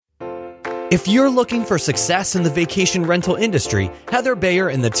If you're looking for success in the vacation rental industry, Heather Bayer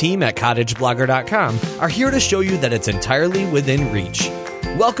and the team at cottageblogger.com are here to show you that it's entirely within reach.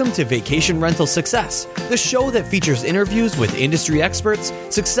 Welcome to Vacation Rental Success, the show that features interviews with industry experts,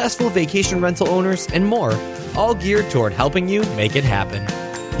 successful vacation rental owners, and more, all geared toward helping you make it happen.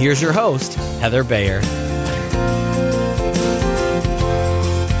 Here's your host, Heather Bayer.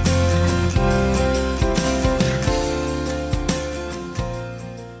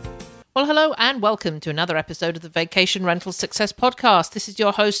 Well, hello and welcome to another episode of the Vacation Rental Success Podcast. This is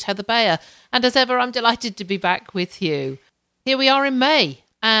your host, Heather Bayer, and as ever, I'm delighted to be back with you. Here we are in May,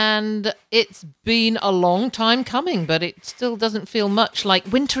 and it's been a long time coming, but it still doesn't feel much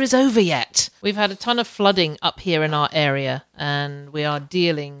like winter is over yet. We've had a ton of flooding up here in our area, and we are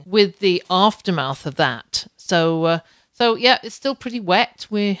dealing with the aftermath of that. So yeah, it's still pretty wet.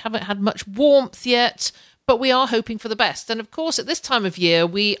 We haven't had much warmth yet, but we are hoping for the best. And of course, at this time of year,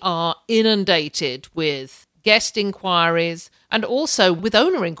 we are inundated with guest inquiries and also with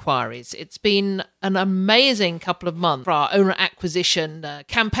owner inquiries. It's been an amazing couple of months for our owner acquisition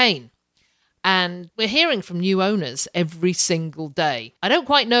campaign. And we're hearing from new owners every single day. I don't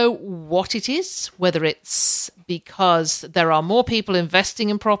quite know what it is, whether it's because there are more people investing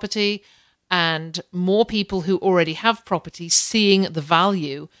in property and more people who already have property seeing the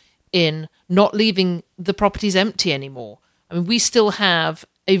value in not leaving the properties empty anymore. I mean, we still have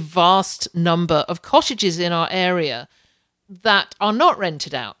a vast number of cottages in our area that are not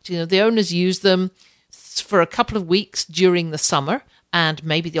rented out. You know, the owners use them for a couple of weeks during the summer and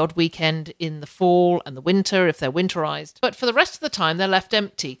maybe the odd weekend in the fall and the winter if they're winterized. But for the rest of the time, they're left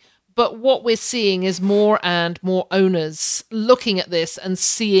empty. But what we're seeing is more and more owners looking at this and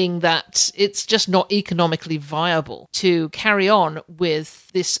seeing that it's just not economically viable to carry on with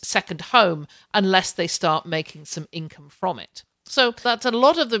this second home unless they start making some income from it. So that's a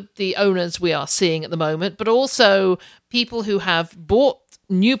lot of the owners we are seeing at the moment, but also people who have bought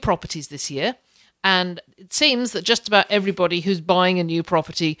new properties this year. And it seems that just about everybody who's buying a new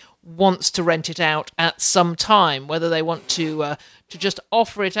property wants to rent it out at some time, whether they want to just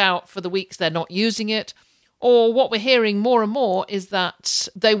offer it out for the weeks they're not using it, or what we're hearing more and more is that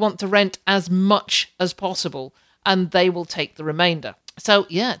they want to rent as much as possible and they will take the remainder. So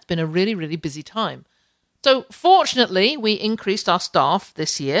yeah, it's been a really, really busy time. So fortunately, we increased our staff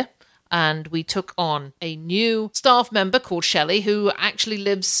this year and we took on a new staff member called Shelley, who actually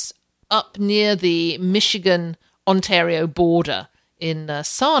lives up near the Michigan-Ontario border in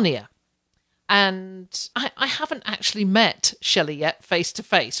Sarnia. And I haven't actually met Shelley yet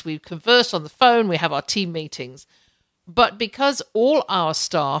face-to-face. We've conversed on the phone, we have our team meetings. But because all our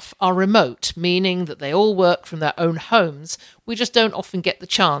staff are remote, meaning that they all work from their own homes, we just don't often get the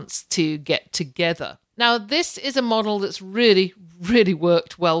chance to get together. Now, this is a model that's really, really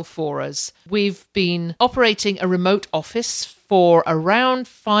worked well for us. We've been operating a remote office for around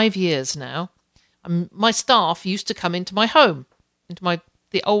 5 years now. My staff used to come into my home, into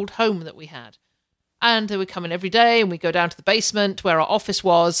the old home that we had. And they would come in every day and we'd go down to the basement where our office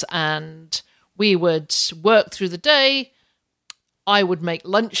was and we would work through the day. I would make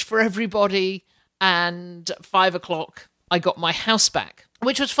lunch for everybody and at 5 o'clock I got my house back,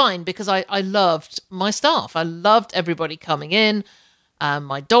 which was fine because I loved my staff. I loved everybody coming in.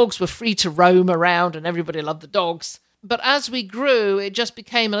 My dogs were free to roam around and everybody loved the dogs. But as we grew, it just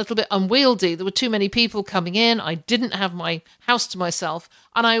became a little bit unwieldy. There were too many people coming in. I didn't have my house to myself.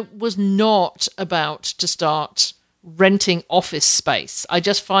 And I was not about to start renting office space. I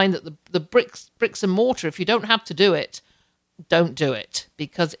just find that the bricks and mortar, if you don't have to do it, don't do it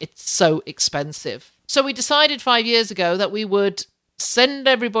because it's so expensive. So we decided 5 years ago that we would send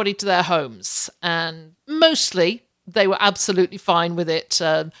everybody to their homes. And mostly they were absolutely fine with it.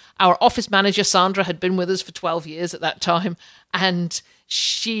 Our office manager, Sandra, had been with us for 12 years at that time, and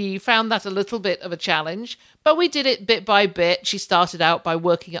she found that a little bit of a challenge, but we did it bit by bit. She started out by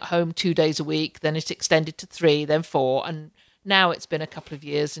working at home 2 days a week, then it extended to 3, then 4, and now it's been a couple of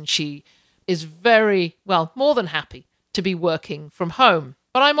years, and she is more than happy to be working from home.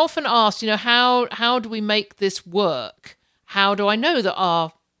 But I'm often asked, how do we make this work? How do I know that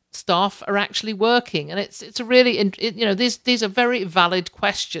our staff are actually working? And it's a really, these are very valid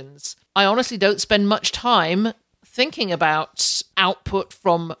questions. I honestly don't spend much time thinking about output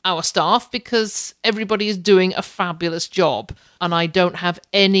from our staff because everybody is doing a fabulous job and I don't have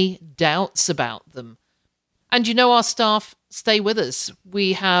any doubts about them. And our staff stay with us.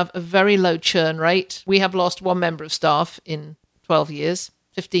 We have a very low churn rate. We have lost one member of staff in 12 years,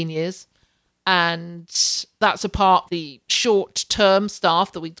 15 years. And that's apart the short-term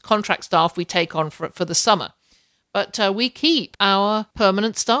staff, contract staff we take on for the summer. But we keep our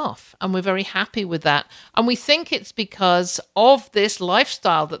permanent staff, and we're very happy with that. And we think it's because of this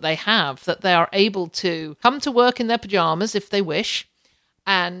lifestyle that they have, that they are able to come to work in their pajamas if they wish,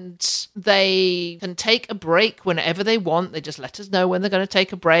 and they can take a break whenever they want. They just let us know when they're going to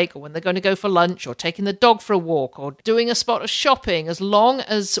take a break, or when they're going to go for lunch, or taking the dog for a walk, or doing a spot of shopping. As long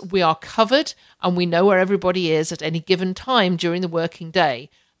as we are covered and we know where everybody is at any given time during the working day,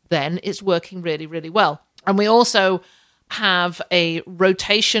 then it's working really, really well. And we also have a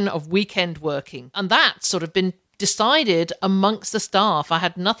rotation of weekend working. And that's sort of been decided amongst the staff. I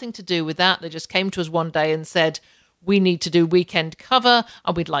had nothing to do with that. They just came to us one day and said, we need to do weekend cover,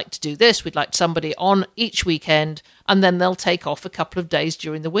 and we'd like to do this. We'd like somebody on each weekend, and then they'll take off a couple of days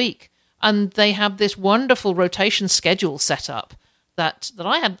during the week. And they have this wonderful rotation schedule set up that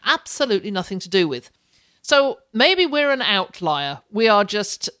I had absolutely nothing to do with. So maybe we're an outlier. We are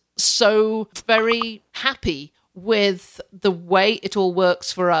just so very happy with the way it all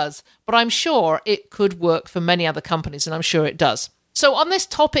works for us, but I'm sure it could work for many other companies, and I'm sure it does. So on this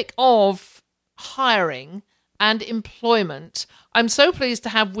topic of hiring and employment, I'm so pleased to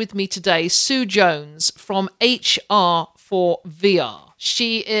have with me today Sue Jones from HR for VR.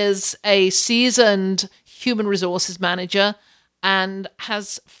 She is a seasoned human resources manager and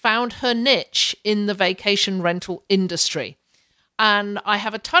has found her niche in the vacation rental industry. And I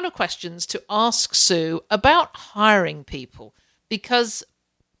have a ton of questions to ask Sue about hiring people, because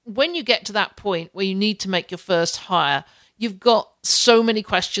when you get to that point where you need to make your first hire, you've got so many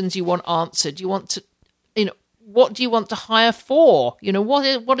questions you want answered. You want to, what do you want to hire for?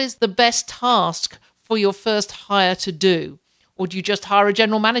 What is the best task for your first hire to do? Or do you just hire a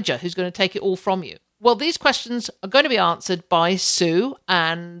general manager who's going to take it all from you? Well, these questions are going to be answered by Sue,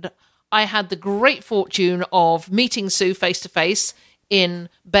 and I had the great fortune of meeting Sue face-to-face in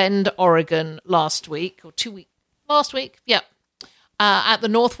Bend, Oregon last week, or 2 weeks. Last week, yeah, at the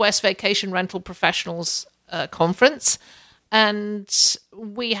Northwest Vacation Rental Professionals Conference. And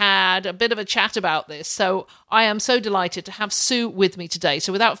we had a bit of a chat about this. So I am so delighted to have Sue with me today.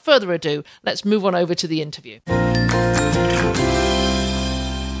 So without further ado, let's move on over to the interview.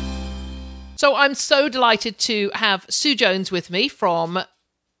 So I'm so delighted to have Sue Jones with me from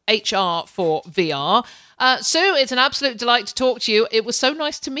HR for VR. Sue, it's an absolute delight to talk to you. It was so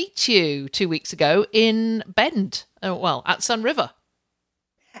nice to meet you 2 weeks ago in Bend, at Sun River.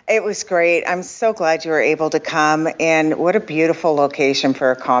 It was great. I'm so glad you were able to come, and what a beautiful location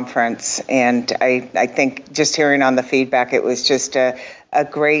for a conference. And I think just hearing on the feedback, it was just a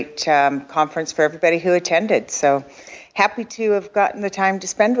great conference for everybody who attended. So happy to have gotten the time to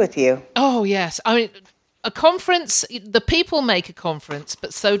spend with you. Oh, yes. I mean, a conference, the people make a conference,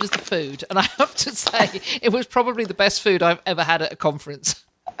 but so does the food. And I have to say, it was probably the best food I've ever had at a conference.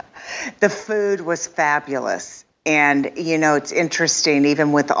 The food was fabulous. And, it's interesting,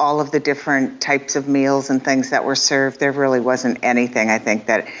 even with all of the different types of meals and things that were served, there really wasn't anything. I think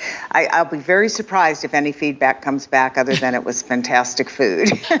that I'll be very surprised if any feedback comes back other than it was fantastic food.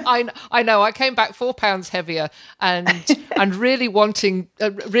 I know. I came back 4 pounds heavier and really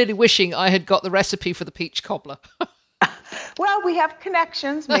really wishing I had got the recipe for the peach cobbler. Well, we have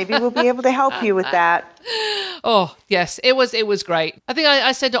connections. Maybe we'll be able to help you with that. Oh, yes. It was great. I think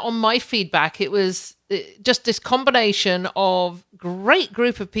I said on my feedback, it was just this combination of great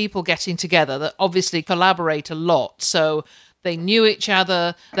group of people getting together that obviously collaborate a lot. So they knew each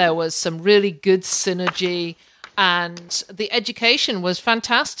other. There was some really good synergy. And the education was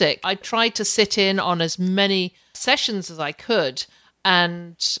fantastic. I tried to sit in on as many sessions as I could,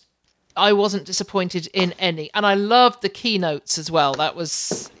 and I wasn't disappointed in any. And I loved the keynotes as well. That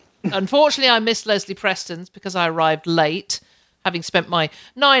was, unfortunately, I missed Leslie Preston's because I arrived late, having spent my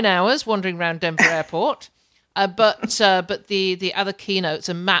 9 hours wandering around Denver Airport. But the other keynotes,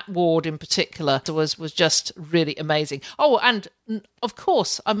 and Matt Ward in particular, was just really amazing. Oh, and of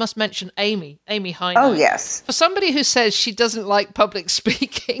course, I must mention Amy Heine. Oh, yes. For somebody who says she doesn't like public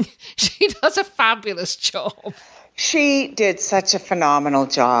speaking, she does a fabulous job. She did such a phenomenal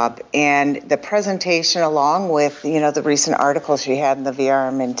job, and the presentation, along with the recent article she had in the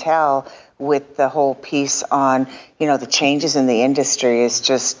VR Mintel with the whole piece on the changes in the industry, is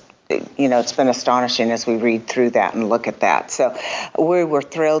just it's been astonishing as we read through that and look at that. So we were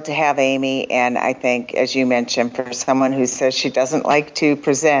thrilled to have Amy, and I think, as you mentioned, for someone who says she doesn't like to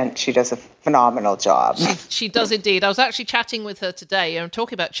present, she does a phenomenal job. She does indeed. I was actually chatting with her today and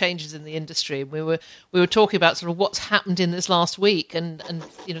talking about changes in the industry. We were talking about sort of what's happened in this last week, and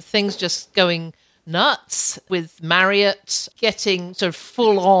things just going nuts with Marriott getting sort of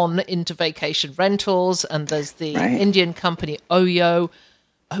full on into vacation rentals, and there's the Indian company Oyo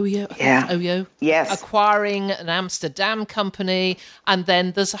Oyo. Yeah. Oyo. Yes. Acquiring an Amsterdam company. And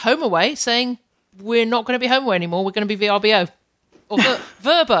then there's HomeAway saying, we're not going to be HomeAway anymore. We're going to be VRBO. Or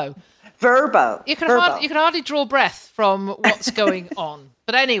Verbo. Verbo. You can hardly draw breath from what's going on.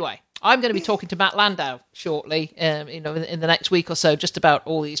 But anyway, I'm going to be talking to Matt Landau shortly, in the next week or so, just about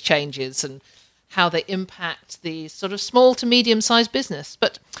all these changes and how they impact the sort of small to medium-sized business.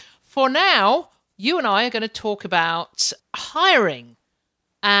 But for now, you and I are going to talk about hiring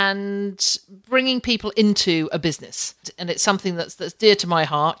and bringing people into a business. And it's something that's dear to my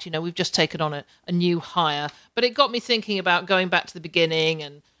heart. We've just taken on a new hire, but it got me thinking about going back to the beginning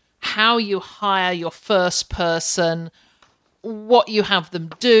and how you hire your first person, what you have them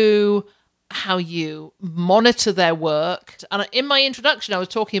do, how you monitor their work. And in my introduction, I was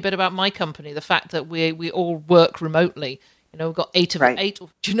talking a bit about my company, the fact that we all work remotely. We've got 8 of 8.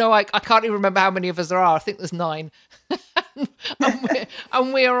 Do you know, I can't even remember how many of us there are. I think there's 9.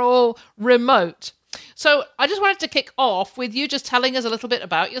 and we are all remote. So I just wanted to kick off with you just telling us a little bit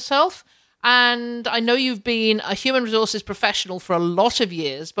about yourself. And I know you've been a human resources professional for a lot of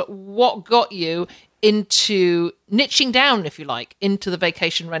years, but what got you into niching down, if you like, into the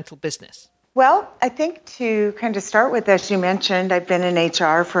vacation rental business? Well, I think to kind of start with, as you mentioned, I've been in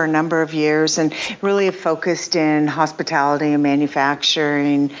HR for a number of years and really have focused in hospitality and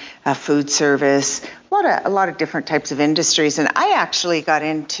manufacturing, food service, a lot of different types of industries. And I actually got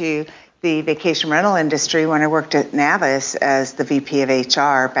into the vacation rental industry when I worked at Navis as the VP of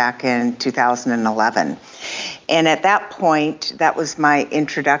HR back in 2011. And at that point, that was my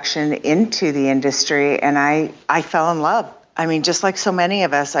introduction into the industry, and I fell in love. I mean, just like so many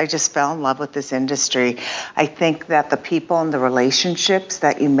of us, I just fell in love with this industry. I think that the people and the relationships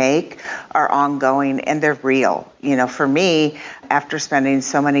that you make are ongoing and they're real. For me, after spending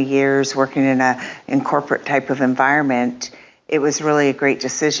so many years working in corporate type of environment, it was really a great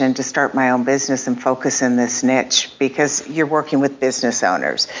decision to start my own business and focus in this niche because you're working with business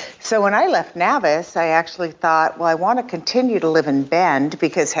owners. So when I left Navis, I actually thought, well, I want to continue to live in Bend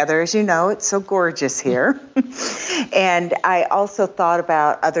because, Heather, as you know, it's so gorgeous here. And I also thought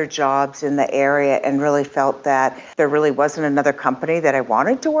about other jobs in the area and really felt that there really wasn't another company that I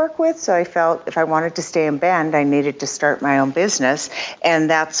wanted to work with. So I felt if I wanted to stay in Bend, I needed to start my own business. And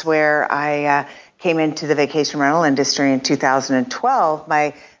that's where I came into the vacation rental industry in 2012.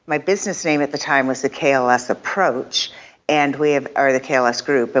 My business name at the time was the KLS Approach, and the KLS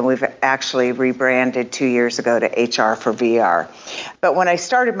Group, and we've actually rebranded 2 years ago to HR for VR. But when I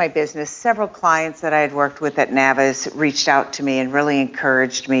started my business, several clients that I had worked with at Navis reached out to me and really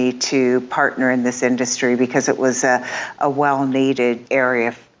encouraged me to partner in this industry because it was a well-needed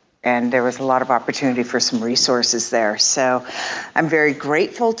area and there was a lot of opportunity for some resources there. So I'm very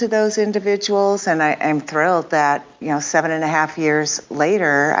grateful to those individuals, and I'm thrilled that, 7.5 years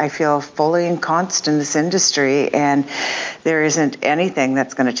later, I feel fully ensconced in this industry, and there isn't anything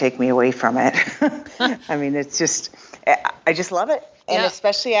that's going to take me away from it. I mean, I just love it. And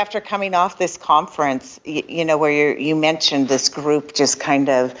especially after coming off this conference, where you mentioned this group just kind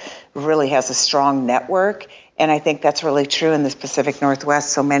of really has a strong network. And I think that's really true in this Pacific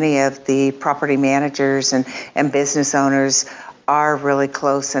Northwest. So many of the property managers and business owners are really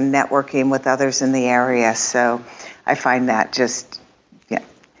close and networking with others in the area. So I find that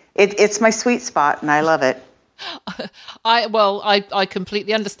it's my sweet spot, and I love it. I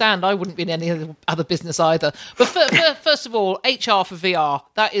completely understand. I wouldn't be in any other business either. But first of all, HR for VR,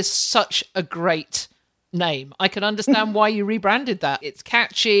 that is such a great name. I can understand why you rebranded that. It's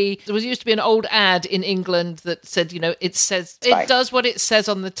catchy. There used to be an old ad in England that said, it does what it says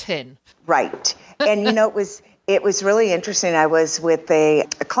on the tin. Right. And it was really interesting. I was with a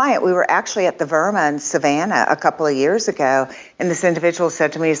client. We were actually at the Verma in Savannah a couple of years ago, and this individual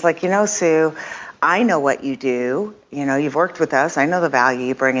said to me, he's like, Sue, I know what you do. You've worked with us. I know the value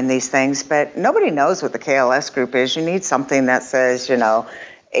you bring in these things, but nobody knows what the KLS Group is. You need something that says,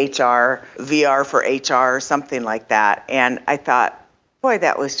 HR, VR for HR, something like that. And I thought, boy,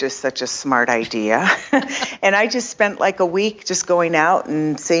 that was just such a smart idea. And I just spent like a week just going out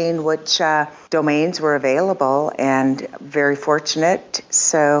and seeing which domains were available, and very fortunate.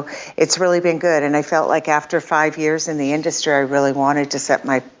 So it's really been good. And I felt like after 5 years in the industry, I really wanted to set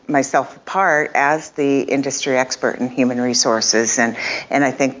myself apart as the industry expert in human resources. And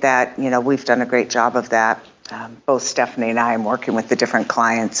I think that, we've done a great job of that. Both Stephanie and I am working with the different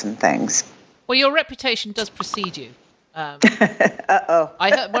clients and things. Well, your reputation does precede you. Uh-oh.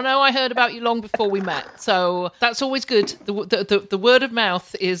 I heard about you long before we met, so that's always good. The word of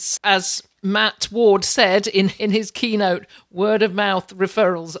mouth is, as Matt Ward said in his keynote, word of mouth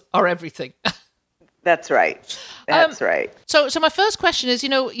referrals are everything. That's right. That's right. So my first question is,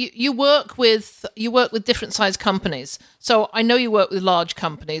 you work with different size companies. So I know you work with large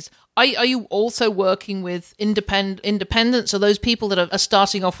companies. Are you also working with independents, or those people that are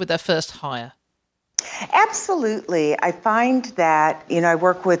starting off with their first hire? Absolutely. I find that, I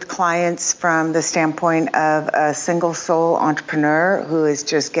work with clients from the standpoint of a single soul entrepreneur who is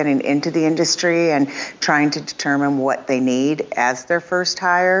just getting into the industry and trying to determine what they need as their first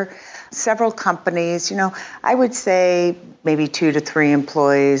hire. Several companies, I would say maybe 2 to 3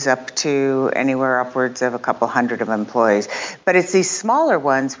 employees up to anywhere upwards of a couple hundred of employees. But it's these smaller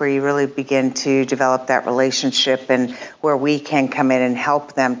ones where you really begin to develop that relationship and where we can come in and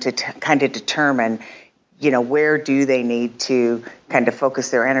help them to kind of determine, where do they need to kind of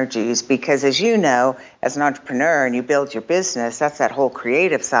focus their energies? Because as you know, as an entrepreneur and you build your business, that's that whole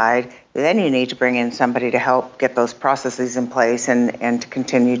creative side. Then you need to bring in somebody to help get those processes in place and to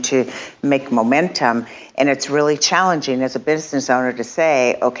continue to make momentum. And it's really challenging as a business owner to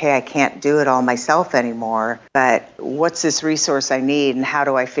say, okay, I can't do it all myself anymore, but what's this resource I need and how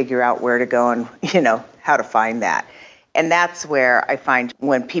do I figure out where to go and, how to find that? And that's where I find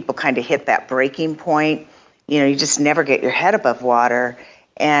when people kind of hit that breaking point, you just never get your head above water.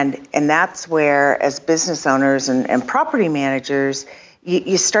 And that's where, as business owners and property managers,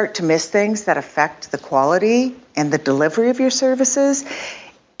 you start to miss things that affect the quality and the delivery of your services.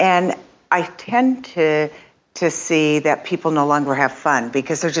 And I tend to see that people no longer have fun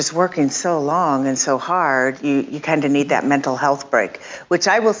because they're just working so long and so hard. You kind of need that mental health break, which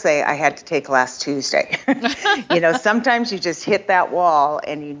I will say I had to take last Tuesday. Sometimes you just hit that wall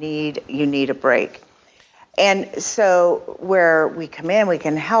and you need a break. And so where we come in, we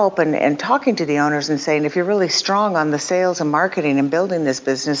can help and talking to the owners and saying, if you're really strong on the sales and marketing and building this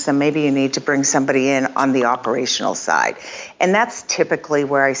business, then maybe you need to bring somebody in on the operational side. And that's typically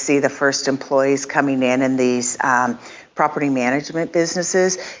where I see the first employees coming in these property management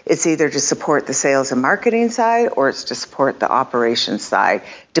businesses. It's either to support the sales and marketing side or it's to support the operations side,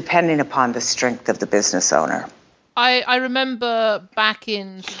 depending upon the strength of the business owner. I remember back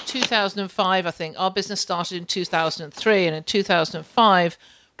in 2005, I think, our business started in 2003, and in 2005,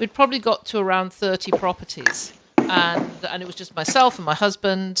 we'd probably got to around 30 properties, and it was just myself and my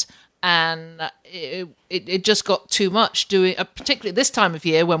husband, and it just got too much, doing, particularly this time of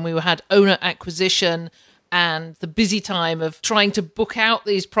year when we had owner acquisition and the busy time of trying to book out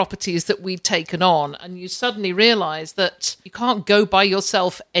these properties that we'd taken on, and you suddenly realize that you can't go by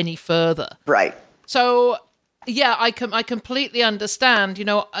yourself any further. Right. So... yeah, I completely understand.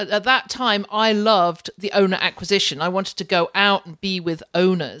 At that time, I loved the owner acquisition. I wanted to go out and be with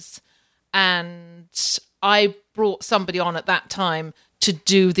owners. And I brought somebody on at that time to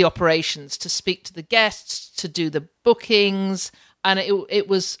do the operations, to speak to the guests, to do the bookings. And it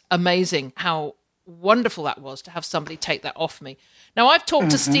was amazing how wonderful that was to have somebody take that off me. Now, I've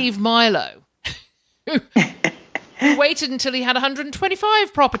talked to Steve Milo, who waited until he had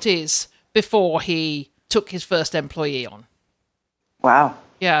 125 properties before he took his first employee on. Wow.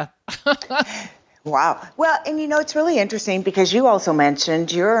 Yeah. Wow. Well, and it's really interesting because you also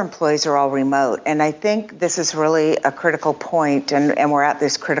mentioned your employees are all remote. And I think this is really a critical point, and we're at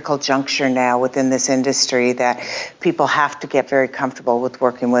this critical juncture now within this industry that people have to get very comfortable with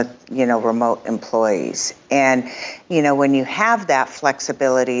working with, remote employees. And, when you have that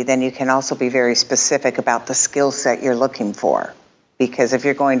flexibility, then you can also be very specific about the skill set you're looking for. Because if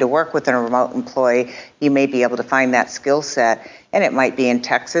you're going to work with a remote employee, you may be able to find that skill set, and it might be in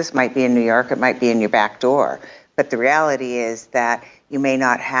Texas, might be in New York, it might be in your back door. But the reality is that you may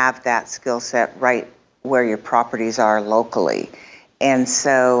not have that skill set right where your properties are locally. And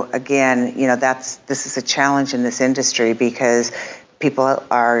so, again, this is a challenge in this industry because people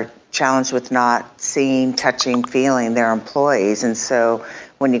are challenged with not seeing, touching, feeling their employees. And so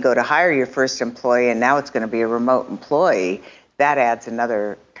when you go to hire your first employee and now it's going to be a remote employee, that adds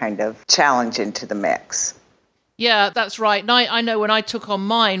another kind of challenge into the mix. Yeah, that's right. And I know when I took on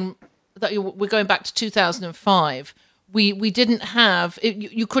mine, that we're going back to 2005, we didn't have,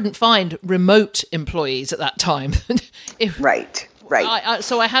 you couldn't find remote employees at that time. Right.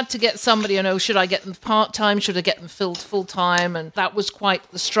 So I had to get somebody, should I get them part-time? Should I get them filled full-time? And that was quite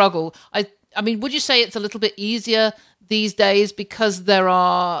the struggle. I mean, would you say it's a little bit easier these days because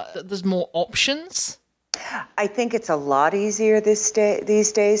there's more options? I think it's a lot easier these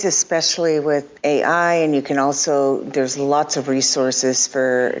days, especially with AI, and you can also, there's lots of resources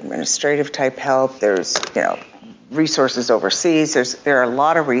for administrative type help. There's, resources overseas. There are a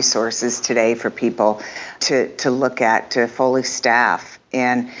lot of resources today for people to look at to fully staff.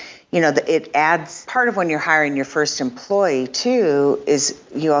 And, it adds part of when you're hiring your first employee too, is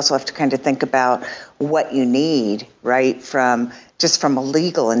you also have to kind of think about what you need, right? From a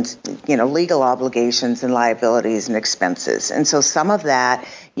legal and, legal obligations and liabilities and expenses. And so some of that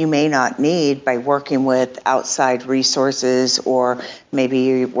you may not need by working with outside resources, or maybe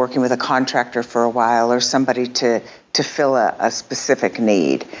you're working with a contractor for a while, or somebody to fill a specific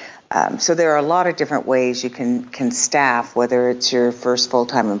need. So there are a lot of different ways you can staff, whether it's your first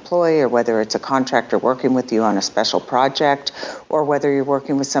full-time employee, or whether it's a contractor working with you on a special project, or whether you're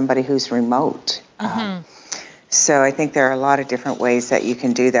working with somebody who's remote. Mm-hmm. So I think there are a lot of different ways that you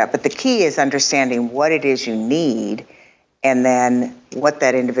can do that. But the key is understanding what it is you need, and then what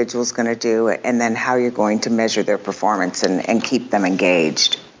that individual is going to do, and then how you're going to measure their performance and keep them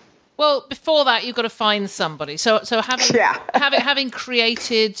engaged. Well, before that, you've got to find somebody. So having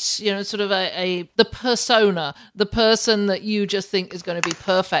created, sort of the persona, the person that you just think is going to be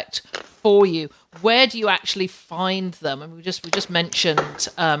perfect for you, where do you actually find them? I mean, we just mentioned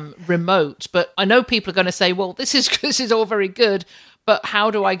remote, but I know people are going to say, well, this is all very good, but how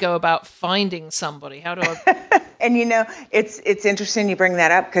do I go about finding somebody? How do I? And it's interesting you bring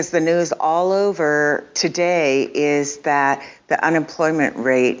that up, because the news all over today is that the unemployment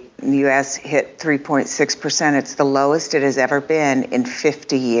rate in the U.S. hit 3.6%. It's the lowest it has ever been in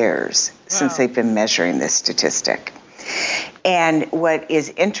 50 years since they've been measuring this statistic. And what is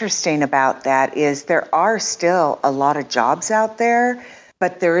interesting about that is there are still a lot of jobs out there,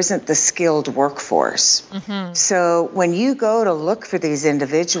 but there isn't the skilled workforce. Mm-hmm. So when you go to look for these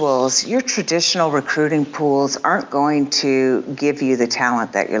individuals, your traditional recruiting pools aren't going to give you the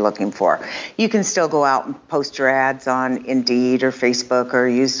talent that you're looking for. You can still go out and post your ads on Indeed or Facebook or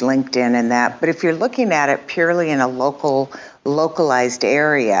use LinkedIn and that. But if you're looking at it purely in a localized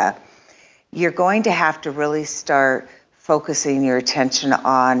area, you're going to have to really start focusing your attention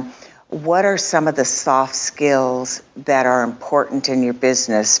on what are some of the soft skills that are important in your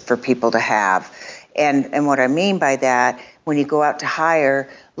business for people to have. And what I mean by that, when you go out to hire,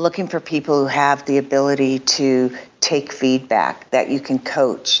 looking for people who have the ability to take feedback, that you can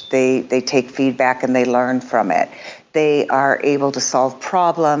coach. They take feedback and they learn from it. They are able to solve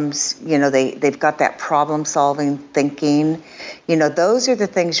problems. They've got that problem-solving thinking. Those are the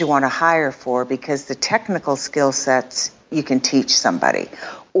things you want to hire for, because the technical skill sets you can teach somebody,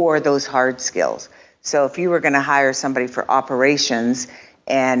 or those hard skills. So if you were going to hire somebody for operations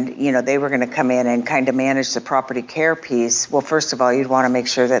and, they were going to come in and kind of manage the property care piece, well, first of all, you'd want to make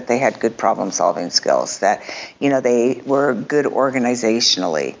sure that they had good problem-solving skills, that, they were good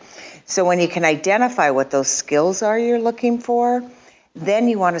organizationally. So when you can identify what those skills are you're looking for, then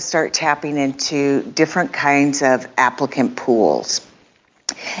you want to start tapping into different kinds of applicant pools.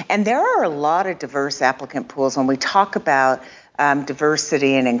 And there are a lot of diverse applicant pools. When we talk about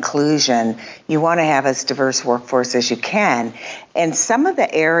diversity and inclusion, you want to have as diverse workforce as you can. And some of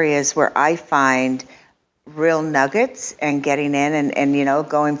the areas where I find real nuggets and getting in and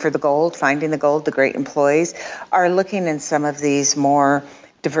going for the gold, finding the gold, the great employees, are looking in some of these more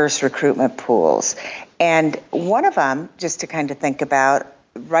diverse recruitment pools. And one of them, just to kind of think about,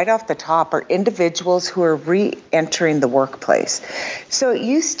 right off the top, are individuals who are re-entering the workplace. So it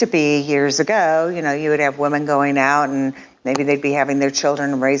used to be years ago, you would have women going out and maybe they'd be having their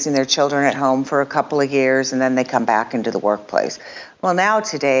children and raising their children at home for a couple of years, and then they come back into the workplace. Well, now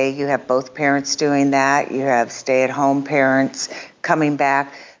today you have both parents doing that. You have stay-at-home parents coming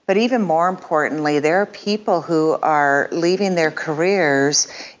back. But even more importantly, there are people who are leaving their careers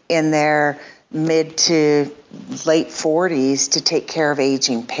in their mid to late 40s to take care of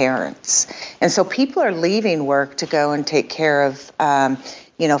aging parents. And so people are leaving work to go and take care of,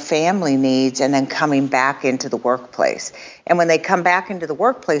 family needs, and then coming back into the workplace. And when they come back into the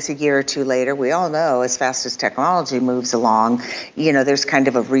workplace a year or two later, we all know as fast as technology moves along, there's kind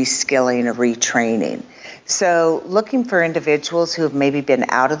of a reskilling, a retraining. So looking for individuals who have maybe been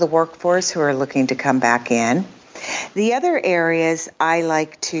out of the workforce who are looking to come back in. The other areas I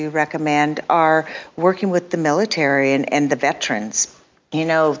like to recommend are working with the military and the veterans.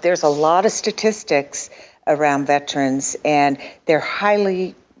 There's a lot of statistics around veterans, and they're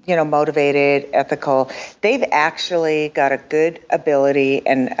highly motivated, ethical. They've actually got a good ability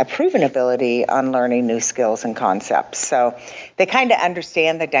and a proven ability on learning new skills and concepts. So they kind of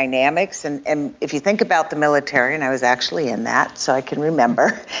understand the dynamics. And if you think about the military, and I was actually in that, so I can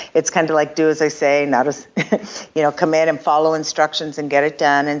remember, it's kind of like do as I say, not as, come in and follow instructions and get it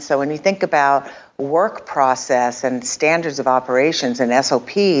done. And so when you think about work process and standards of operations and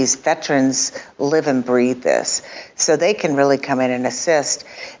SOPs, veterans live and breathe this. So they can really come in and assist.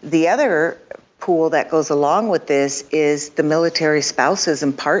 The other pool that goes along with this is the military spouses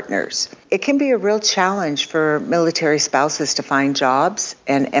and partners. It can be a real challenge for military spouses to find jobs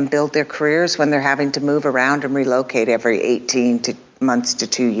and build their careers when they're having to move around and relocate every 18 months to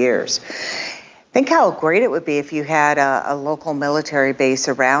 2 years. Think how great it would be if you had a local military base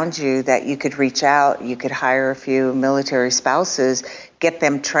around you that you could reach out, you could hire a few military spouses, get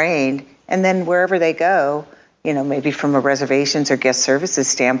them trained, and then wherever they go, maybe from a reservations or guest services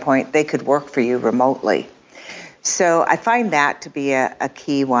standpoint, they could work for you remotely. So I find that to be a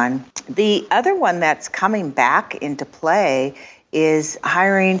key one. The other one that's coming back into play is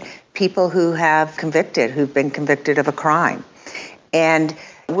hiring people who've been convicted of a crime. And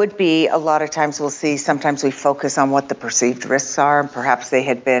would be a lot of times sometimes we focus on what the perceived risks are, and perhaps they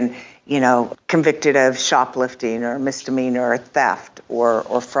had been convicted of shoplifting or misdemeanor or theft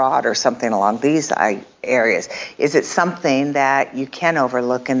or fraud or something along these areas. Is it something that you can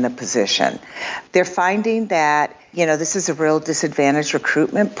overlook in the position? They're finding that, this is a real disadvantaged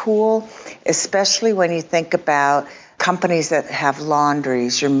recruitment pool, especially when you think about companies that have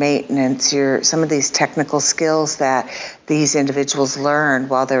laundries, your maintenance, some of these technical skills that these individuals learn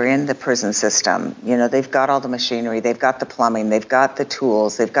while they're in the prison system. They've got all the machinery, they've got the plumbing, they've got the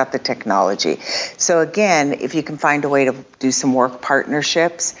tools, they've got the technology. So again, if you can find a way to do some work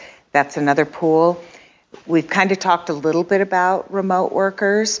partnerships, that's another pool. We've kind of talked a little bit about remote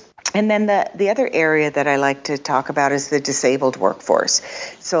workers. And then the other area that I like to talk about is the disabled workforce.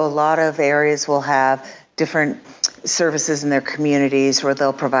 So a lot of areas will have different services in their communities where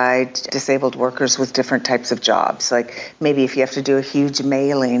they'll provide disabled workers with different types of jobs. Like maybe if you have to do a huge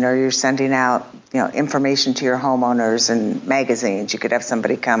mailing or you're sending out, information to your homeowners and magazines, you could have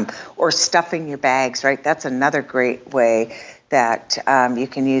somebody come, or stuffing your bags, right? That's another great way that you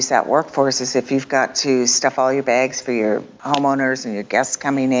can use that workforce, is if you've got to stuff all your bags for your homeowners and your guests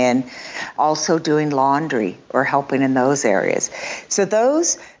coming in. Also doing laundry or helping in those areas. So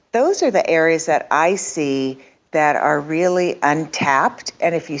those are the areas that I see that are really untapped.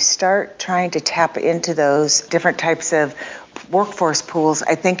 And if you start trying to tap into those different types of workforce pools,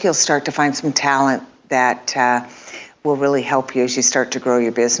 I think you'll start to find some talent that will really help you as you start to grow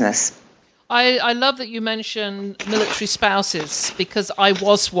your business. I love that you mentioned military spouses, because I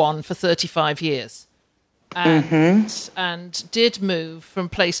was one for 35 years and did move from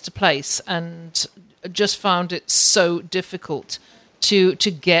place to place and just found it so difficult to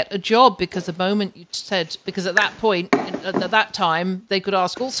get a job, because the moment you said, because at that point, at that time, they could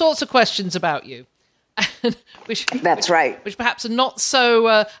ask all sorts of questions about you. Which perhaps are not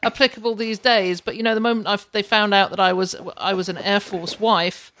so applicable these days. But, the moment they found out that I was an Air Force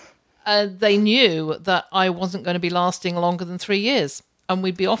wife, they knew that I wasn't going to be lasting longer than 3 years and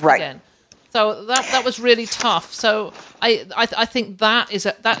we'd be off again. So that was really tough. So I think that is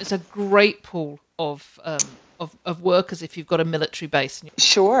a great pool of workers if you've got a military base.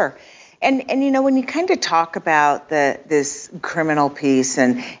 Sure. And when you kind of talk about this criminal piece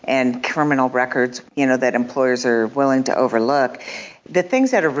and criminal records, that employers are willing to overlook, the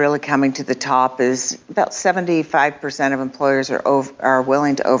things that are really coming to the top is about 75% of employers are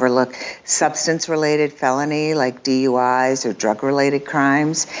willing to overlook substance-related felony like DUIs or drug-related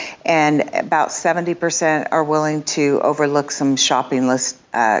crimes, and about 70% are willing to overlook some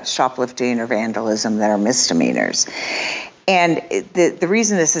shoplifting or vandalism that are misdemeanors. And the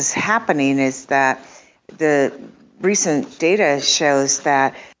reason this is happening is that the recent data shows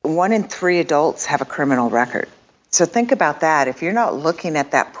that 1 in 3 adults have a criminal record. So think about that. If you're not looking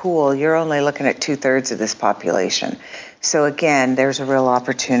at that pool, you're only looking at 2/3 of this population. So again, there's a real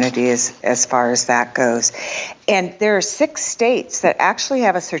opportunity as far as that goes. And there are 6 states that actually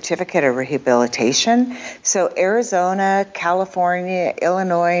have a certificate of rehabilitation. So Arizona, California,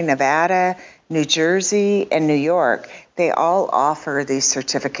 Illinois, Nevada, New Jersey, and New York, they all offer these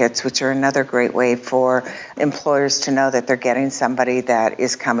certificates, which are another great way for employers to know that they're getting somebody that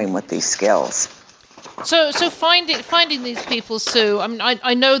is coming with these skills. So finding these people, Sue. I mean,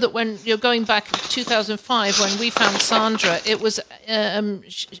 I know that when you're going back to 2005 when we found Sandra, it was in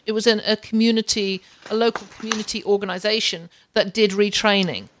a local community organization that did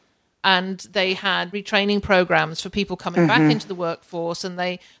retraining, and they had retraining programs for people coming back into the workforce, and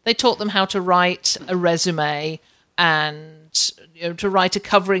they taught them how to write a resume and to write a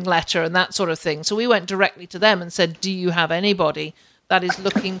covering letter and that sort of thing. So we went directly to them and said, "Do you have anybody that is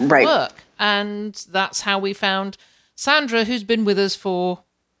looking for work?" And that's how we found Sandra, who's been with us for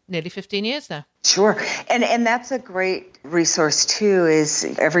nearly 15 years now. Sure. And that's a great resource, too, is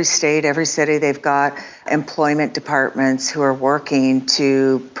every state, every city, they've got employment departments who are working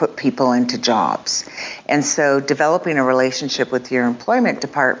to put people into jobs. And so developing a relationship with your employment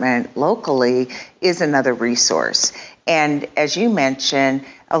department locally is another resource. And as you mentioned,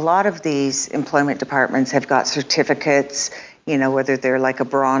 a lot of these employment departments have got certificates, whether they're like a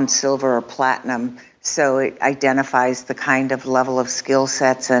bronze, silver, or platinum. So it identifies the kind of level of skill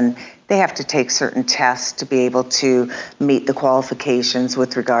sets, and they have to take certain tests to be able to meet the qualifications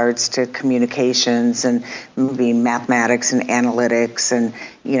with regards to communications and maybe mathematics and analytics and,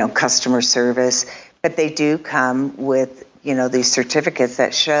 customer service. But they do come with, these certificates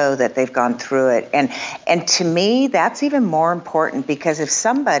that show that they've gone through it. And to me, that's even more important, because if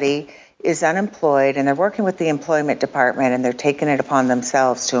somebody is unemployed and they're working with the employment department and they're taking it upon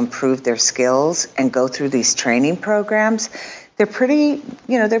themselves to improve their skills and go through these training programs, they're pretty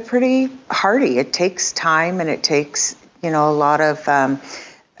hardy. It takes time and it takes, a lot of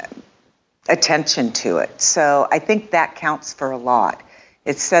attention to it. So I think that counts for a lot.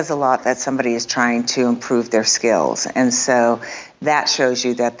 It says a lot that somebody is trying to improve their skills. And so that shows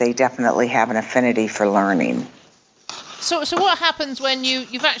you that they definitely have an affinity for learning. So what happens when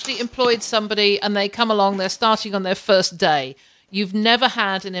you've actually employed somebody and they come along, they're starting on their first day? You've never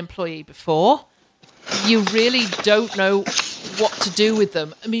had an employee before. You really don't know what to do with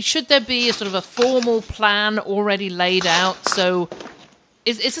them. I mean, should there be a sort of a formal plan already laid out? So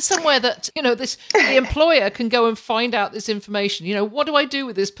is there somewhere that, the employer can go and find out this information? What do I do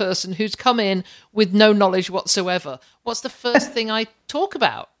with this person who's come in with no knowledge whatsoever? What's the first thing I talk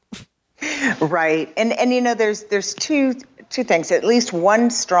about? Right. And there's two things. At least one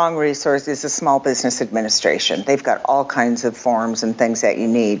strong resource is the Small Business Administration. They've got all kinds of forms and things that you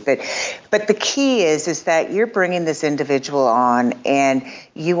need. But the key is that you're bringing this individual on and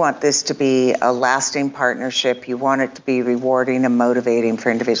you want this to be a lasting partnership. You want it to be rewarding and motivating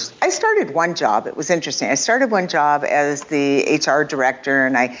for individuals. I started one job. It was interesting. I started one job as the HR director,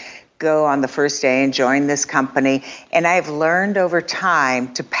 and I go on the first day and join this company. And I've learned over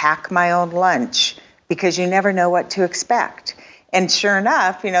time to pack my own lunch, because you never know what to expect. And sure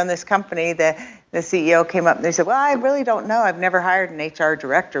enough, in this company, the CEO came up and they said, well, I really don't know. I've never hired an HR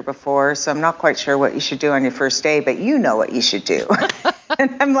director before, so I'm not quite sure what you should do on your first day, but you know what you should do.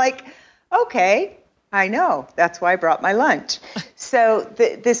 And I'm like, okay, I know. That's why I brought my lunch. So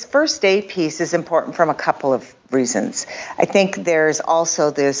this first day piece is important from a couple of reasons. I think there's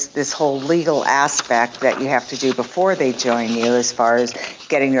also this whole legal aspect that you have to do before they join you, as far as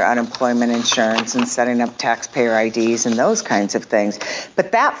getting your unemployment insurance and setting up taxpayer IDs and those kinds of things.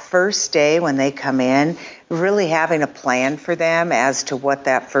 But that first day when they come in, really having a plan for them as to what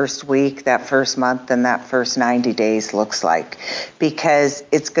that first week, that first month, and that first 90 days looks like. Because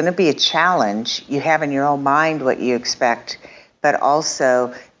it's going to be a challenge. You have in your own mind what you expect, but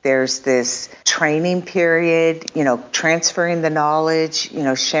also there's this training period, transferring the knowledge,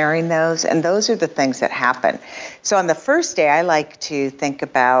 sharing those. And those are the things that happen. So on the first day, I like to think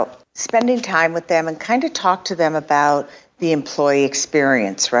about spending time with them and kind of talk to them about the employee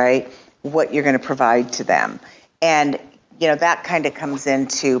experience, right? What you're going to provide to them. And, that kind of comes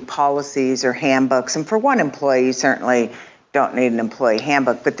into policies or handbooks. And for one employee, you certainly don't need an employee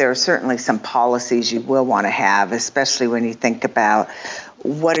handbook, but there are certainly some policies you will want to have, especially when you think about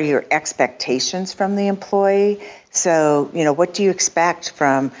what are your expectations from the employee. So, what do you expect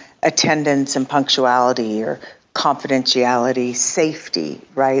from attendance and punctuality or confidentiality, safety,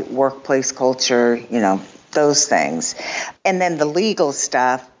 right? Workplace culture, those things. And then the legal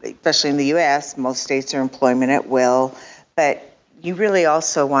stuff, especially in the U.S., most states are employment at will, but you really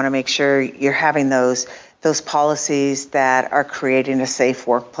also want to make sure you're having those policies that are creating a safe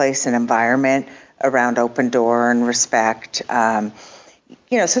workplace and environment around open door and respect. So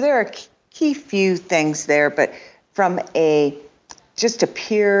there are key few things there, but from just a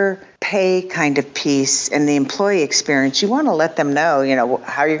pure pay kind of piece and the employee experience, you want to let them know,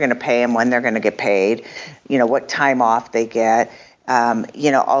 how you're going to pay them, when they're going to get paid, what time off they get,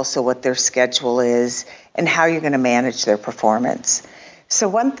 also what their schedule is and how you're going to manage their performance. So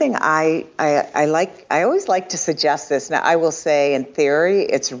one thing I always like to suggest this. Now, I will say in theory,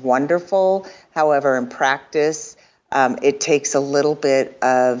 it's wonderful. However, in practice, it takes a little bit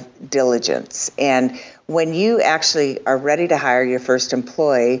of diligence. And when you actually are ready to hire your first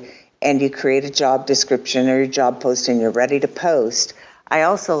employee and you create a job description or your job posting, you're ready to post, I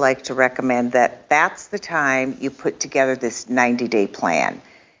also like to recommend that that's the time you put together this 90-day plan.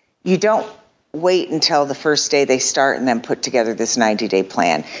 You don't wait until the first day they start and then put together this 90-day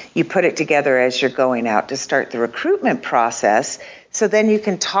plan. You put it together as you're going out to start the recruitment process So then you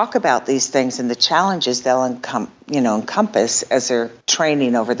can talk about these things and the challenges they'll encompass as they're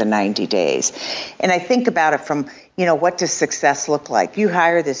training over the 90 days. And I think about it from, what does success look like? You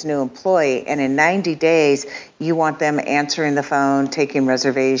hire this new employee, and in 90 days, you want them answering the phone, taking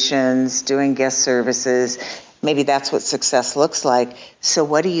reservations, doing guest services. Maybe that's what success looks like. So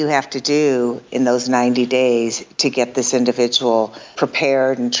what do you have to do in those 90 days to get this individual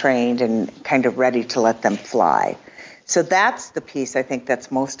prepared and trained and kind of ready to let them fly? So that's the piece I think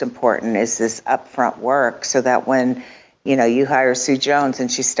that's most important, is this upfront work, so that when you hire Sue Jones and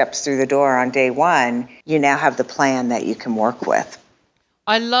she steps through the door on day one, you now have the plan that you can work with.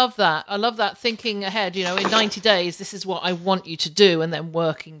 I love that. I love that, thinking ahead, in 90 days, this is what I want you to do, and then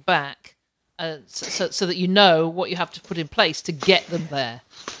working back so that you know what you have to put in place to get them there.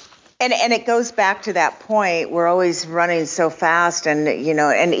 And it goes back to that point. We're always running so fast. And,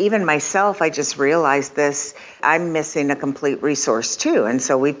 and even myself, I just realized this. I'm missing a complete resource, too. And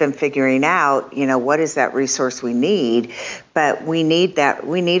so we've been figuring out, what is that resource we need? But we needed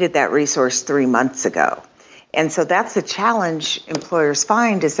that resource 3 months ago. And so that's the challenge employers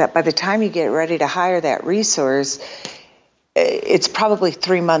find, is that by the time you get ready to hire that resource, it's probably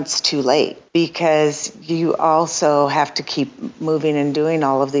 3 months too late, because you also have to keep moving and doing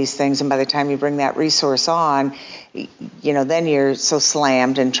all of these things. And by the time you bring that resource on, then you're so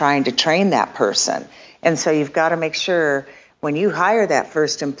slammed in trying to train that person. And so you've got to make sure when you hire that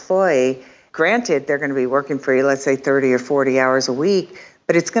first employee, granted, they're going to be working for you, let's say 30 or 40 hours a week,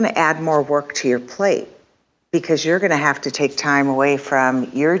 but it's going to add more work to your plate, because you're going to have to take time away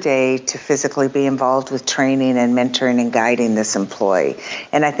from your day to physically be involved with training and mentoring and guiding this employee.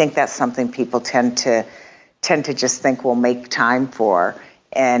 And I think that's something people tend to just think we'll make time for.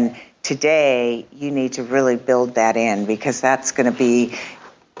 And today, you need to really build that in, because that's going to be,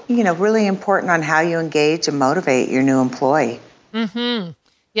 really important on how you engage and motivate your new employee. Mm-hmm.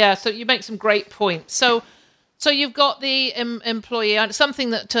 Yeah, so you make some great points. So you've got the employee, and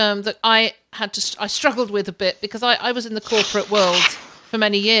something that I struggled with a bit, because I was in the corporate world for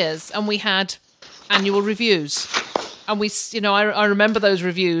many years, and we had annual reviews, and I remember those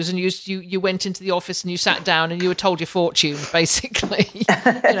reviews, and you went into the office and you sat down and you were told your fortune, basically.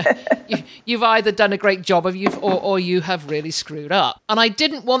 You've either done a great job or you have really screwed up. And I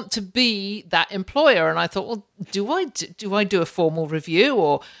didn't want to be that employer, and I thought, well, do I do a formal review,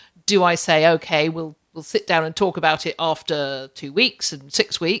 or do I say, okay, we'll sit down and talk about it after 2 weeks and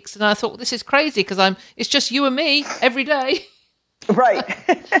 6 weeks? And I thought, well, this is crazy, because it's just you and me every day. Right.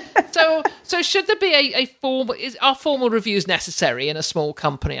 So should there be a formal? Are formal reviews necessary in a small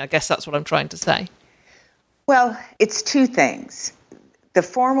company? I guess that's what I'm trying to say. Well, it's two things. The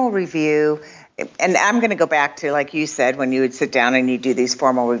formal review, and I'm going to go back to, like you said, when you would sit down and you do these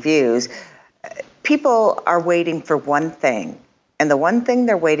formal reviews, people are waiting for one thing. And the one thing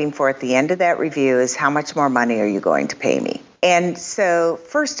they're waiting for at the end of that review is, how much more money are you going to pay me? And so,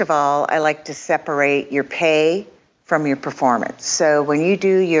 first of all, I like to separate your pay from your performance. So when you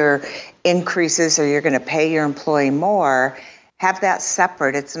do your increases, or you're going to pay your employee more, have that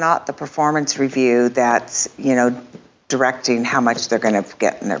separate. It's not the performance review that's, directing how much they're going to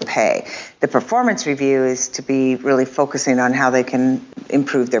get in their pay. The performance review is to be really focusing on how they can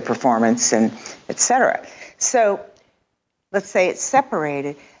improve their performance, and et cetera. So let's say it's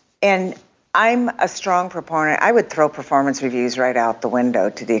separated, and I'm a strong proponent. I would throw performance reviews right out the window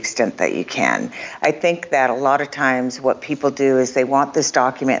to the extent that you can. I think that a lot of times what people do is they want this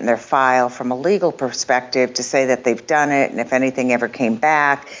document in their file from a legal perspective to say that they've done it, and if anything ever came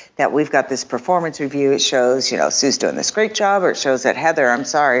back, that we've got this performance review. It shows, Sue's doing this great job, or it shows that, Heather, I'm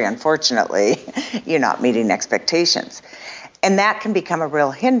sorry, unfortunately, you're not meeting expectations. And that can become a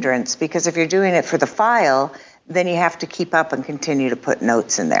real hindrance, because if you're doing it for the file, then you have to keep up and continue to put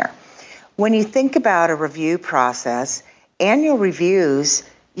notes in there. When you think about a review process, annual reviews,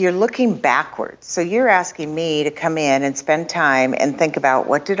 you're looking backwards. So you're asking me to come in and spend time and think about,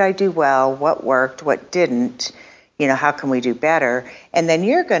 what did I do well, what worked, what didn't, how can we do better? And then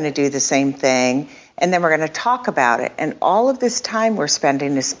you're going to do the same thing, and then we're going to talk about it. And all of this time we're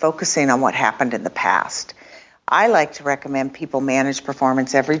spending is focusing on what happened in the past. I like to recommend people manage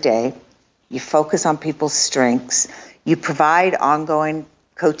performance every day. You focus on people's strengths. You provide ongoing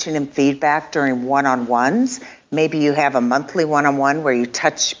coaching and feedback during one-on-ones. Maybe you have a monthly one-on-one where you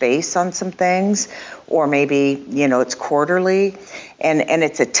touch base on some things, or maybe, it's quarterly, and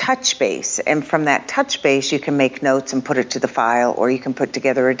it's a touch base. And from that touch base, you can make notes and put it to the file, or you can put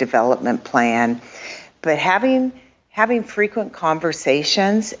together a development plan. But having having frequent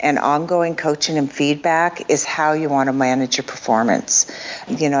conversations and ongoing coaching and feedback is how you want to manage your performance.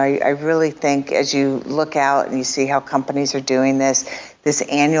 I really think as you look out and you see how companies are doing this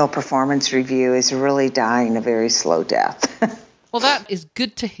annual performance review is really dying a very slow death. Well, that is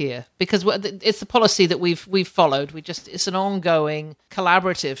good to hear because it's the policy that we've followed. It's an ongoing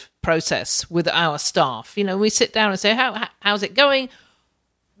collaborative process with our staff. We sit down and say, how's it going?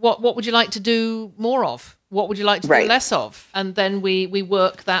 What would you like to do more of? What would you like to do less of? And then we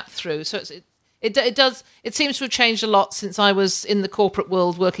work that through. So it seems to have changed a lot since I was in the corporate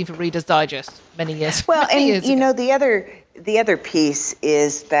world working for Reader's Digest many years. Well, many years ago. The other piece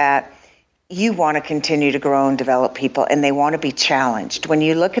is that you want to continue to grow and develop people, and they want to be challenged. When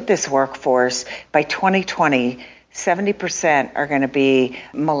you look at this workforce, by 2020, 70% are going to be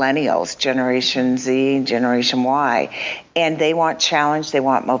millennials, Generation Z, Generation Y, and they want challenge, they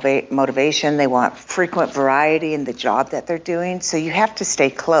want motivation, they want frequent variety in the job that they're doing, so you have to stay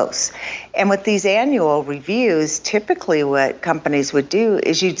close. And with these annual reviews, typically what companies would do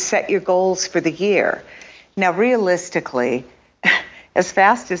is you'd set your goals for the year. Now, realistically, as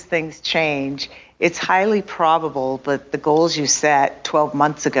fast as things change, it's highly probable that the goals you set 12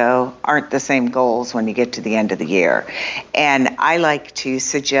 months ago aren't the same goals when you get to the end of the year. And I like to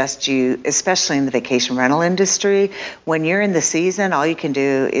suggest you, especially in the vacation rental industry, when you're in the season, all you can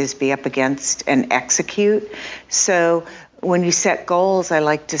do is be up against and execute. So when you set goals, I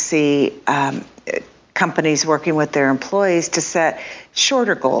like to see companies working with their employees to set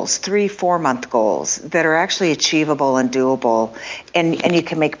shorter goals, 3-4 month goals that are actually achievable and doable. And you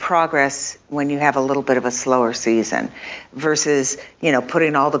can make progress when you have a little bit of a slower season versus,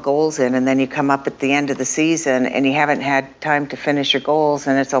 putting all the goals in and then you come up at the end of the season and you haven't had time to finish your goals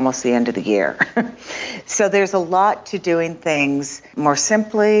and it's almost the end of the year. So there's a lot to doing things more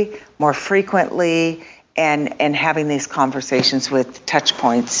simply, more frequently, and having these conversations with touch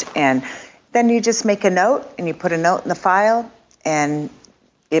points. And then you just make a note and you put a note in the file, and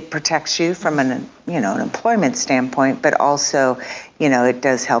it protects you from an employment standpoint, but also, it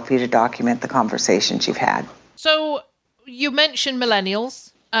does help you to document the conversations you've had. So you mentioned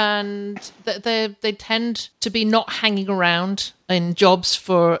millennials, and they tend to be not hanging around in jobs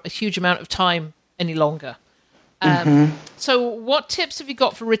for a huge amount of time any longer. So what tips have you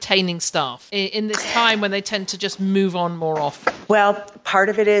got for retaining staff in this time when they tend to just move on more often? Well, part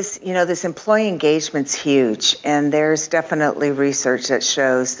of it is, this employee engagement's huge, and there's definitely research that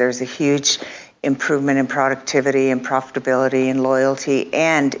shows there's a huge improvement in productivity and profitability and loyalty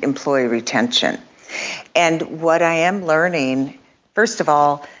and employee retention. And what I am learning, first of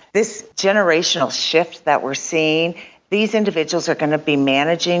all, this generational shift that we're seeing, these individuals are going to be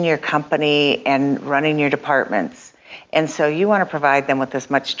managing your company and running your departments. And so you want to provide them with as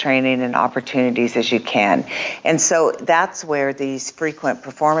much training and opportunities as you can. And so that's where these frequent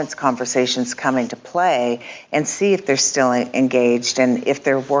performance conversations come into play, and see if they're still engaged and if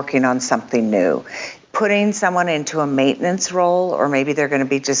they're working on something new. Putting someone into a maintenance role, or maybe they're going to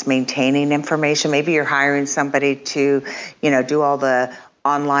be just maintaining information. Maybe you're hiring somebody to, do all the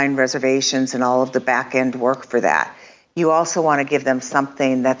online reservations and all of the back end work for that. You also want to give them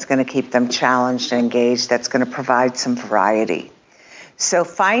something that's going to keep them challenged and engaged, that's going to provide some variety. So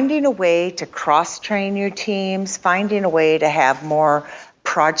finding a way to cross-train your teams, finding a way to have more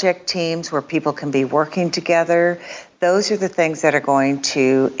project teams where people can be working together, those are the things that are going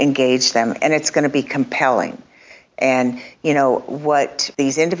to engage them, and it's going to be compelling. And, what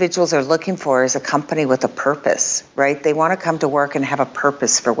these individuals are looking for is a company with a purpose, right? They want to come to work and have a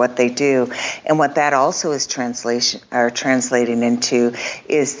purpose for what they do. And what that also is translating into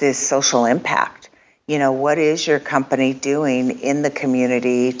is this social impact. What is your company doing in the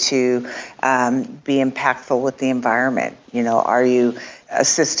community to be impactful with the environment? Are you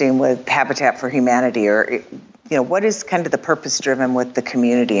assisting with Habitat for Humanity, or what is kind of the purpose driven with the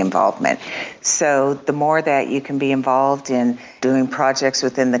community involvement? So the more that you can be involved in doing projects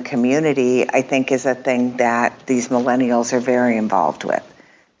within the community, I think is a thing that these millennials are very involved with.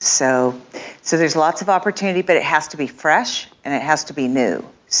 So there's lots of opportunity, but it has to be fresh and it has to be new.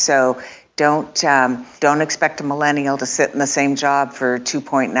 So don't expect a millennial to sit in the same job for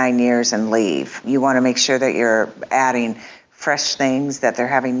 2.9 years and leave. You want to make sure that you're adding fresh things, that they're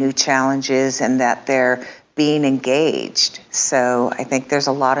having new challenges, and that they're being engaged. So I think there's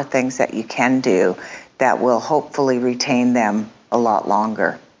a lot of things that you can do that will hopefully retain them a lot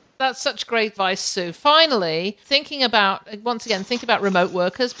longer. That's such great advice, Sue. Finally, think about remote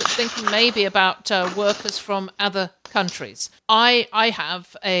workers, but thinking maybe about workers from other countries. I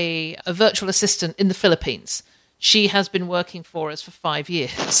have a virtual assistant in the Philippines. She has been working for us for 5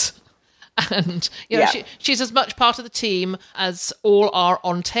 years. And she's as much part of the team as all our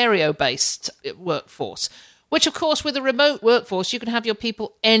Ontario-based workforce, which, of course, with a remote workforce, you can have your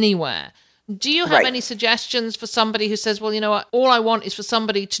people anywhere. Do you have any suggestions for somebody who says, well, you know what, all I want is for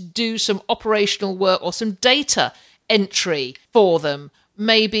somebody to do some operational work or some data entry for them,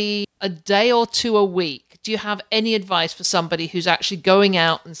 maybe a day or two a week? Do you have any advice for somebody who's actually going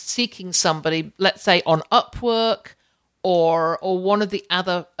out and seeking somebody, let's say on Upwork or one of the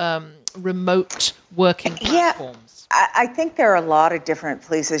other remote working platforms? I think there are a lot of different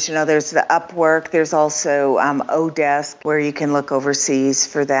places. You know, there's the Upwork. There's also Odesk, where you can look overseas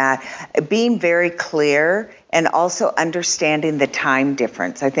for that. Being very clear and also understanding the time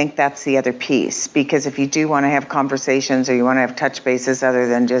difference. I think that's the other piece, because if you do want to have conversations or you want to have touch bases other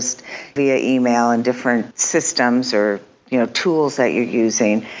than just via email and different systems or tools that you're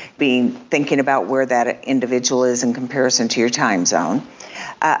using, thinking about where that individual is in comparison to your time zone.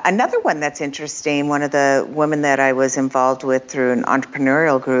 Another one that's interesting, one of the women that I was involved with through an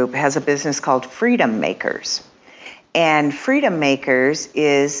entrepreneurial group has a business called Freedom Makers. And Freedom Makers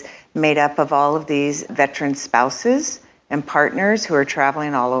is made up of all of these veteran spouses and partners who are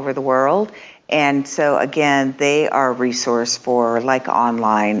traveling all over the world. And so, again, they are a resource for like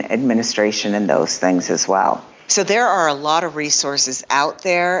online administration and those things as well. So there are a lot of resources out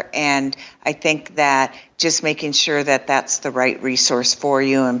there, and I think that just making sure that that's the right resource for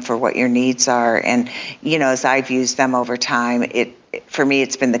you and for what your needs are. And, as I've used them over time, for me,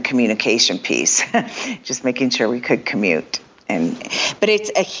 it's been the communication piece, just making sure we could commute. But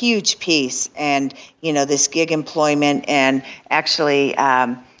it's a huge piece. And, this gig employment, and actually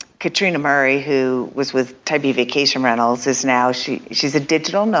Katrina Murray, who was with Tybee Vacation Rentals, is now, she's a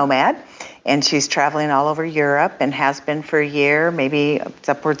digital nomad. And she's traveling all over Europe and has been for a year, maybe it's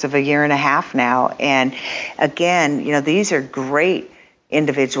upwards of a year and a half now. And again, these are great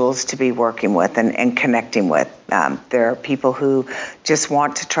individuals to be working with and connecting with. There are people who just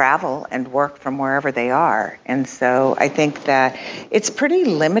want to travel and work from wherever they are. And so I think that it's pretty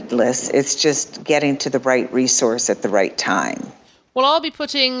limitless. It's just getting to the right resource at the right time. Well, I'll be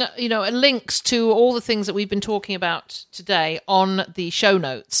putting, links to all the things that we've been talking about today on the show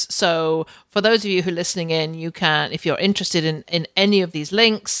notes. So for those of you who are listening in, you can, if you're interested in any of these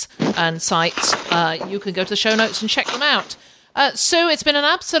links and sites, you can go to the show notes and check them out. Sue, it's been an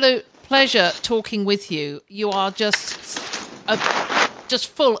absolute pleasure talking with you. You are just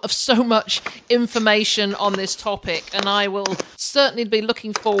full of so much information on this topic, and I will certainly be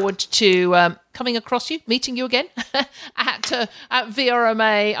looking forward to coming across you, meeting you again at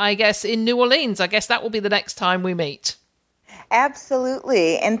VRMA, I guess, in New Orleans. I guess that will be the next time we meet.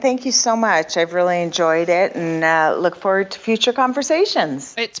 Absolutely, and thank you so much. I've really enjoyed it, and look forward to future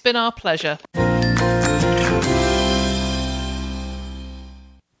conversations. It's been our pleasure.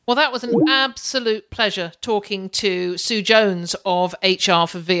 Well, that was an absolute pleasure talking to Sue Jones of HR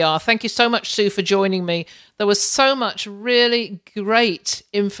for VR. Thank you so much, Sue, for joining me. There was so much really great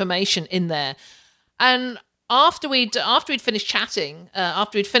information in there. And after we'd finished chatting,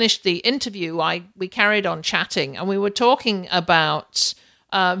 after we'd finished the interview, we carried on chatting, and we were talking about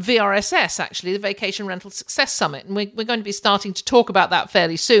VRSS, actually, the Vacation Rental Success Summit. And we're going to be starting to talk about that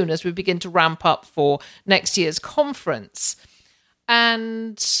fairly soon as we begin to ramp up for next year's conference.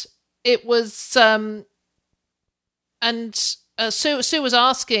 And it was, Sue was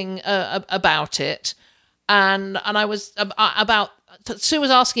asking about it, and I was Sue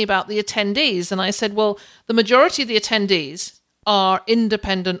was asking about the attendees, and I said, well, the majority of the attendees are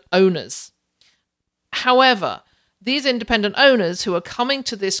independent owners. However, these independent owners who are coming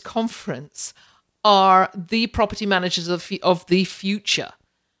to this conference are the property managers of the future.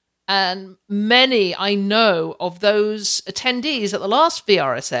 And many, I know, of those attendees at the last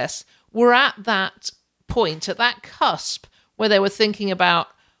VRSS were at that point, at that cusp, where they were thinking about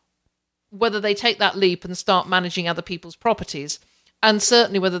whether they take that leap and start managing other people's properties, and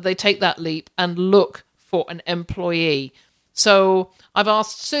certainly whether they take that leap and look for an employee. So I've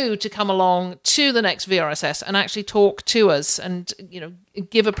asked Sue to come along to the next VRSS and actually talk to us and,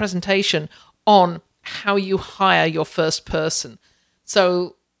 give a presentation on how you hire your first person.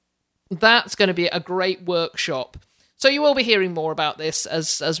 So that's going to be a great workshop. So you will be hearing more about this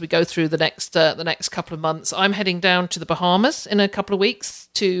as we go through the next couple of months. I'm heading down to the Bahamas in a couple of weeks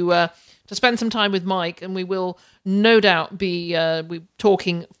to spend some time with Mike, and we will no doubt be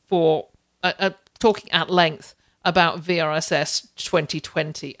talking at length about VRSS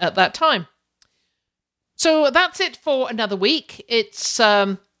 2020 at that time. So that's it for another week.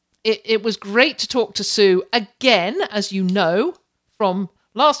 It was great to talk to Sue again, as you know from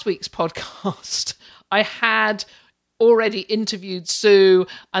last week's podcast. I had already interviewed Sue,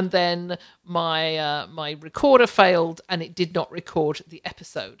 and then my recorder failed and it did not record the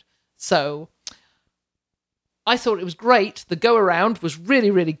episode. So I thought it was great. The go around was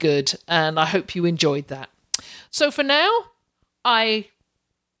really, really good, and I hope you enjoyed that. So for now, I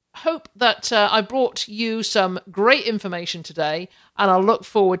hope that I brought you some great information today, and I'll look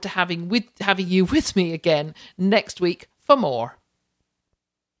forward to having you with me again next week for more.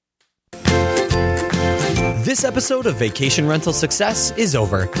 This episode of Vacation Rental Success is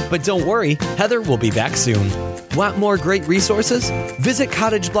over, but don't worry, Heather will be back soon. Want more great resources? Visit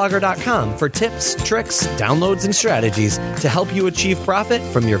cottageblogger.com for tips, tricks, downloads, and strategies to help you achieve profit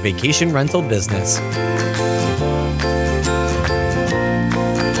from your vacation rental business.